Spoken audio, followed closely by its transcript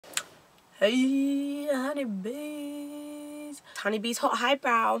Hey, Honeyb S Hot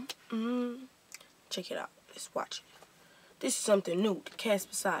Highbrow. Check it out. Let's watch it. This is something new, the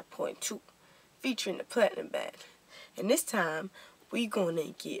Casper Side Point 2, featuring the Platinum Band. And this time, we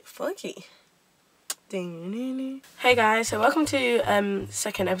gonna get funky. Hey guys, so welcome to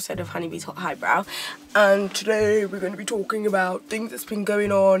second episode of Honeyb S Hot Highbrow. And today we're gonna be talking about things that's been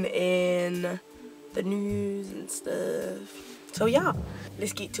going on in the news and stuff. So yeah,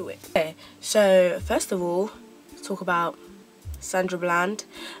 let's get to it. Okay, so first of all, let's talk about Sandra Bland.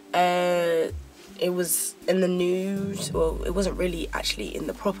 It was in the news. Well, it wasn't really actually in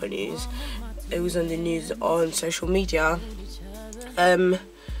the proper news. It was on the news on social media.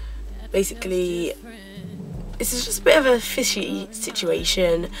 Basically, this is just a bit of a fishy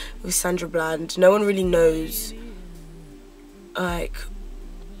situation with Sandra Bland. No one really knows, like,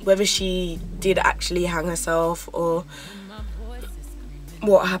 whether she did actually hang herself or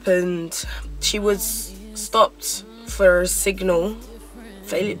what happened. She was stopped for a signal,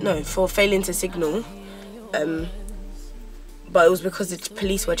 for failing to signal, but it was because the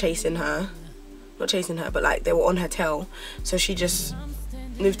police were chasing her. Not chasing her, but like they were on her tail. So she just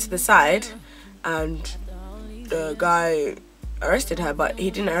moved to the side, and the guy arrested her, but he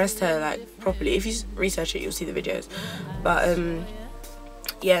didn't arrest her like properly. If you research it, you'll see the videos. But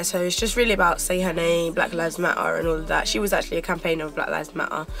yeah, so it's just really about Say Her Name, Black Lives Matter and all of that. She was actually a campaigner of Black Lives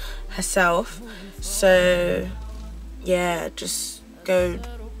Matter herself. So yeah, just go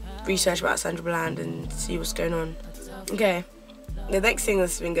research about Sandra Bland and see what's going on. Okay, the next thing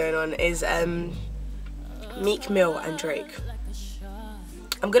that's been going on is Meek Mill and Drake.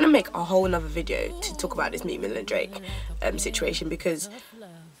 I'm gonna make a whole another video to talk about this Meek Mill and Drake situation, because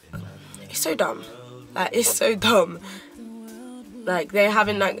it's so dumb. Like, it's so dumb. Like, they're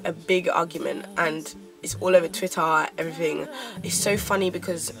having like a big argument and it's all over Twitter, everything. It's so funny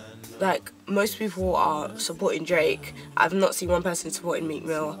because like most people are supporting Drake. I've not seen one person supporting Meek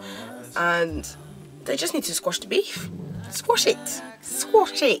Mill, and they just need to squash the beef. Squash it.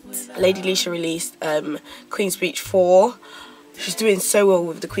 Squash it. Lady Leisha released Queen's Speech 4. She's doing so well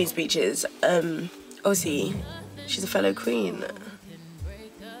with the Queen speeches. Obviously, she's a fellow Queen.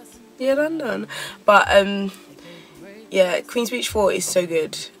 Yeah, done. But yeah, Queen's Speech 4 is so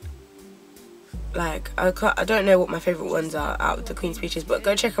good. Like, I don't know what my favourite ones are out of the Queen speeches, but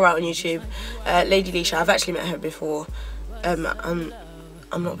go check her out on YouTube. Lady Leisha, I've actually met her before. I'm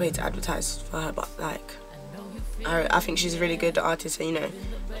not paid to advertise for her, but like, I think she's a really good artist, so you know,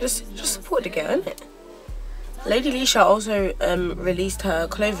 just support the girl, innit? Lady Leisha also released her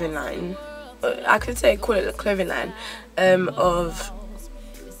clothing line. I could call it a clothing line of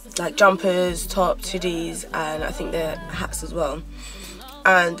like jumpers, tops, hoodies, and I think they're hats as well.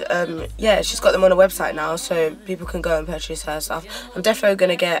 And yeah, she's got them on a website now, so people can go and purchase her stuff. I'm definitely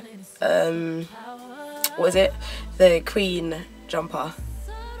gonna get what is it, the Queen jumper.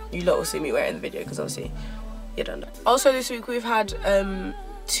 You lot will see me wearing the video, because obviously you don't know. Also this week we've had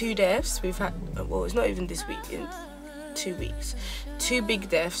 2 deaths. We've had, well, it's not even this week, in 2 weeks, 2 big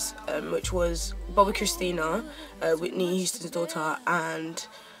deaths, which was Bobby Christina, Whitney Houston's daughter, and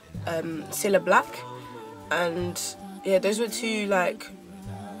Cilla Black. And yeah, those were 2 like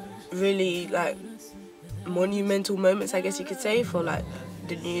really like monumental moments, I guess you could say, for like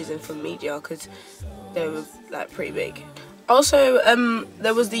the news and for media, because they were like pretty big. Also,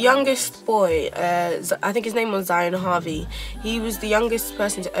 there was the youngest boy, I think his name was Zion Harvey. He was the youngest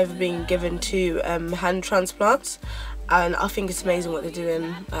person to ever been given 2 hand transplants, and I think it's amazing what they're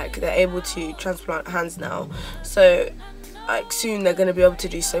doing. Like, they're able to transplant hands now, so like soon they're going to be able to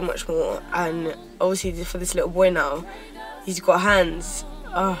do so much more. And obviously for this little boy now, he's got hands.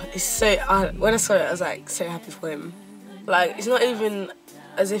 Oh, it's so, when I saw it I was like so happy for him. Like, it's not even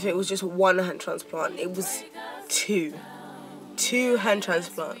as if it was just 1 hand transplant, it was 2 hand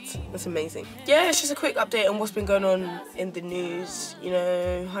transplants. That's amazing. Yeah, it's just a quick update on what's been going on in the news. You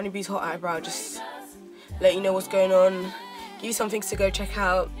know, Honeyb S Hot Highbrow, just let you know what's going on, give you some things to go check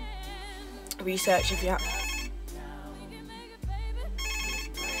out, research if you have.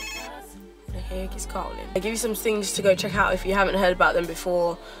 Okay, it's calling. I give you some things to go check out if you haven't heard about them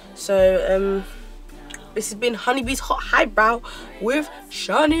before. So this has been Honeyb S Hot Highbrow with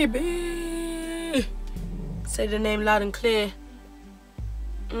ChannieB. Say the name loud and clear.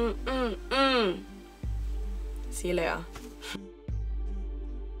 See you later.